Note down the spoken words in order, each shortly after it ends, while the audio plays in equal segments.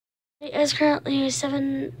It is currently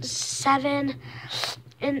 7 in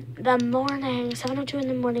the morning, 7:02 in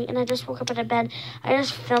the morning, and I just woke up out of bed. I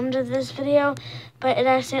just filmed this video, but it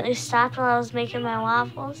accidentally stopped while I was making my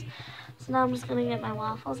waffles. So now I'm just gonna get my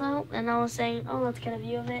waffles out, and I was saying, oh, let's get a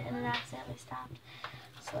view of it, and it accidentally stopped.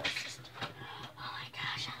 So let's just, oh my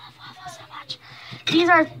gosh, I love waffles so much. These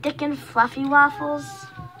are thick and fluffy waffles.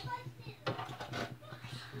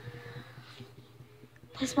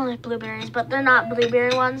 They smell like blueberries, but they're not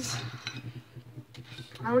blueberry ones.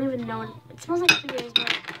 I don't even know. It smells like blueberries,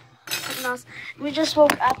 but something else. We just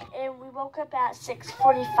woke up, and we woke up at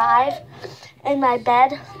 6:45 in my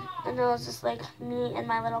bed, and it was just like me and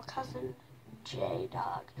my little cousin,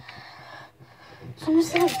 J-Dog. So I'm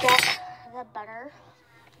just gonna get the butter,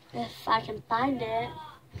 if I can find it.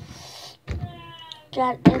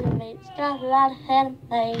 Got enemies, got a lot of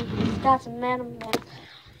enemies, got some enemies,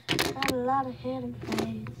 got a lot of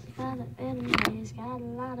enemies, got enemies, got a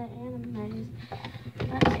lot of enemies.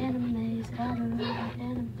 Got enemies, got a lot of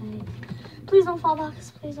enemies. Please don't fall,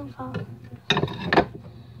 Box. Please don't fall.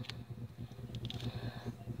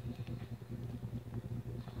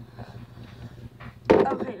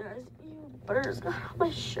 Okay, guys. Ew, butter's got on my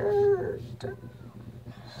shirt.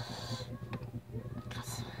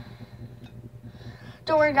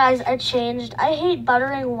 Don't worry, guys. I changed. I hate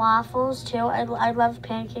buttering waffles, too. I love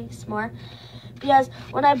pancakes more. Because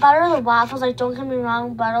when I butter the waffles, like, don't get me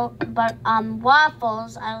wrong, but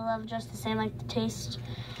waffles, I love just the same, like the taste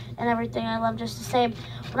and everything, I love just the same.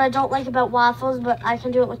 What I don't like about waffles, but I can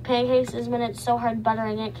do it with pancakes, is when it's so hard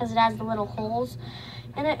buttering it, because it has the little holes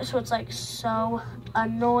in it, so it's, like, so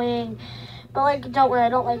annoying. But, like, don't worry, I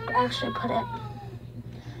don't, like, actually put it.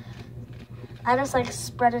 I just, like,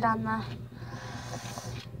 spread it on the...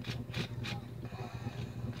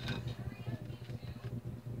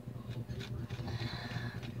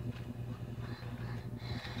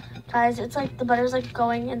 Guys, it's like the butter's like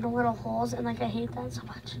going in the little holes, and like I hate that so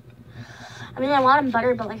much. I mean, I want them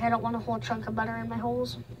buttered, but like I don't want a whole chunk of butter in my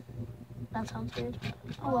holes. That sounds weird.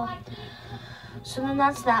 Oh well. So then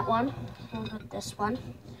that's that one. We'll get this one.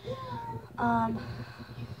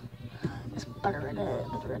 Just butter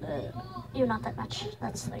it. Ew, not that much.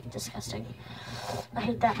 That's like disgusting. I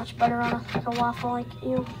hate that much butter on like a waffle. Like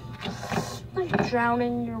ew. Like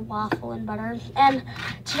drowning your waffle in butter. And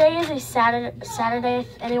today is a Saturday, if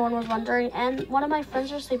anyone was wondering, and one of my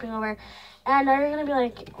friends are sleeping over. And I know you're gonna be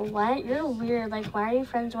like, what? You're weird. Like, why are you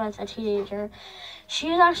friends with a teenager? She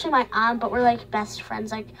is actually my aunt, but we're like best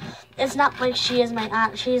friends. Like, it's not like she is my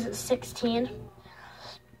aunt. She's 16.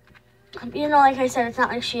 You know, like I said, it's not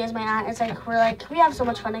like she is my aunt. It's like we have so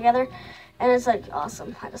much fun together, and it's like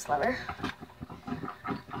awesome. I just love her.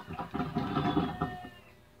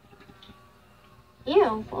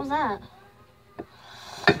 Ew, what was that?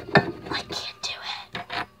 I can't do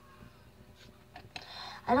it.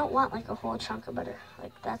 I don't want like a whole chunk of butter.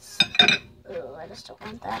 Like that's, ugh, I just don't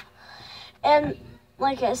want that. And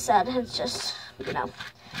like I said, it's just, you know,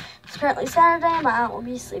 it's currently Saturday. My aunt will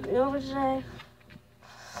be sleeping over today.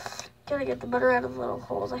 Gotta get the butter out of the little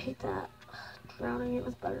holes. I hate that. Drowning it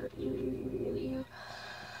with butter. Ew.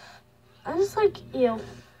 I just like, ew.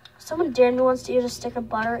 Someone dared me once to eat a stick of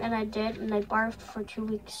butter, and I did, and I barfed for 2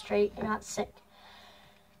 weeks straight and got sick.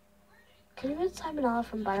 Can you get salmonella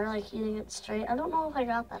from butter, like eating it straight? I don't know if I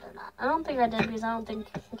got that or not. I don't think I did, because I don't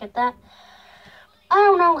think I can get that. I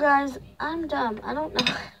don't know, guys. I'm dumb. I don't know.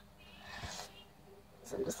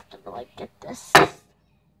 So I'm just gonna, like, get this.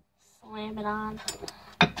 Slam it on.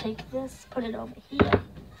 Take this, put it over here.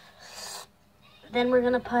 Then we're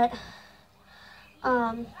gonna put,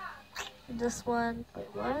 this one. Wait,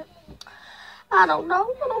 what? I don't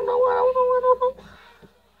know.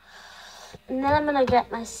 And then I'm gonna get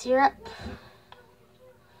my syrup.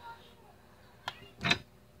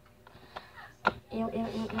 Ew.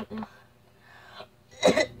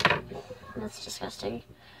 That's disgusting.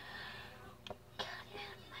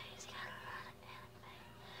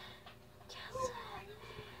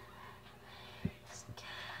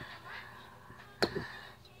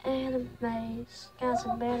 Enemies, got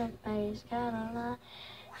some enemies, got a lot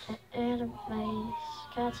of enemies,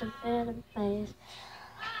 got some enemies.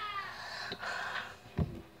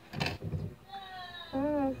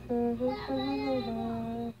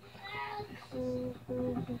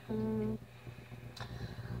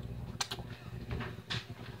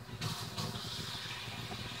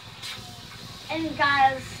 And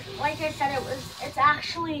guys, like I said,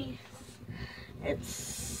 it's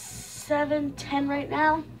 7:10 right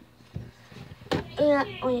now. Yeah,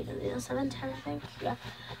 wait, 7:10 I think. Yeah.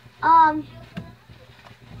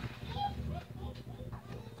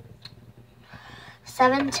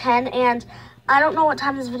 7:10, and I don't know what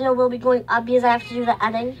time this video will be going up because I have to do the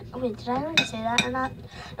editing. Oh, wait, did I already say that or not?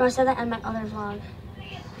 No, I said that in my other vlog.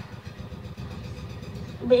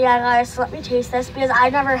 But yeah, guys, so let me taste this because I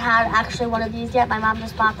never had actually one of these yet. My mom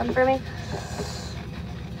just bought them for me.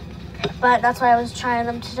 But that's why I was trying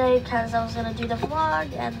them today because I was going to do the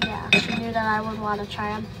vlog. And yeah, she knew that I would want to try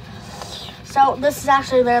them. So this is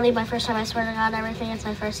actually literally my first time. I swear to God, everything. It's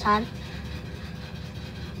my first time.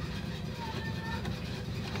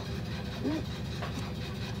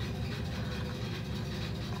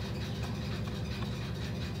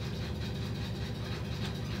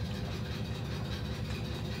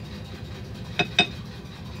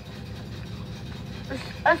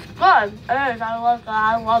 It's good. It is. I love that.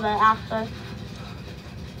 I love it, actually.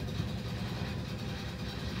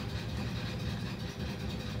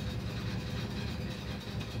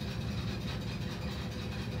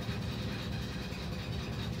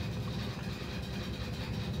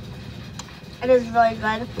 It is really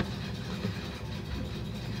good.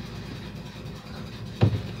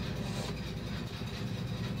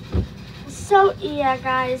 So, yeah,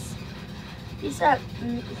 guys. Peace out.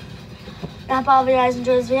 I hope all of you guys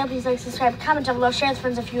enjoyed this video. Please like, subscribe, comment down below, share with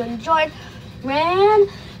friends if you enjoyed. Man.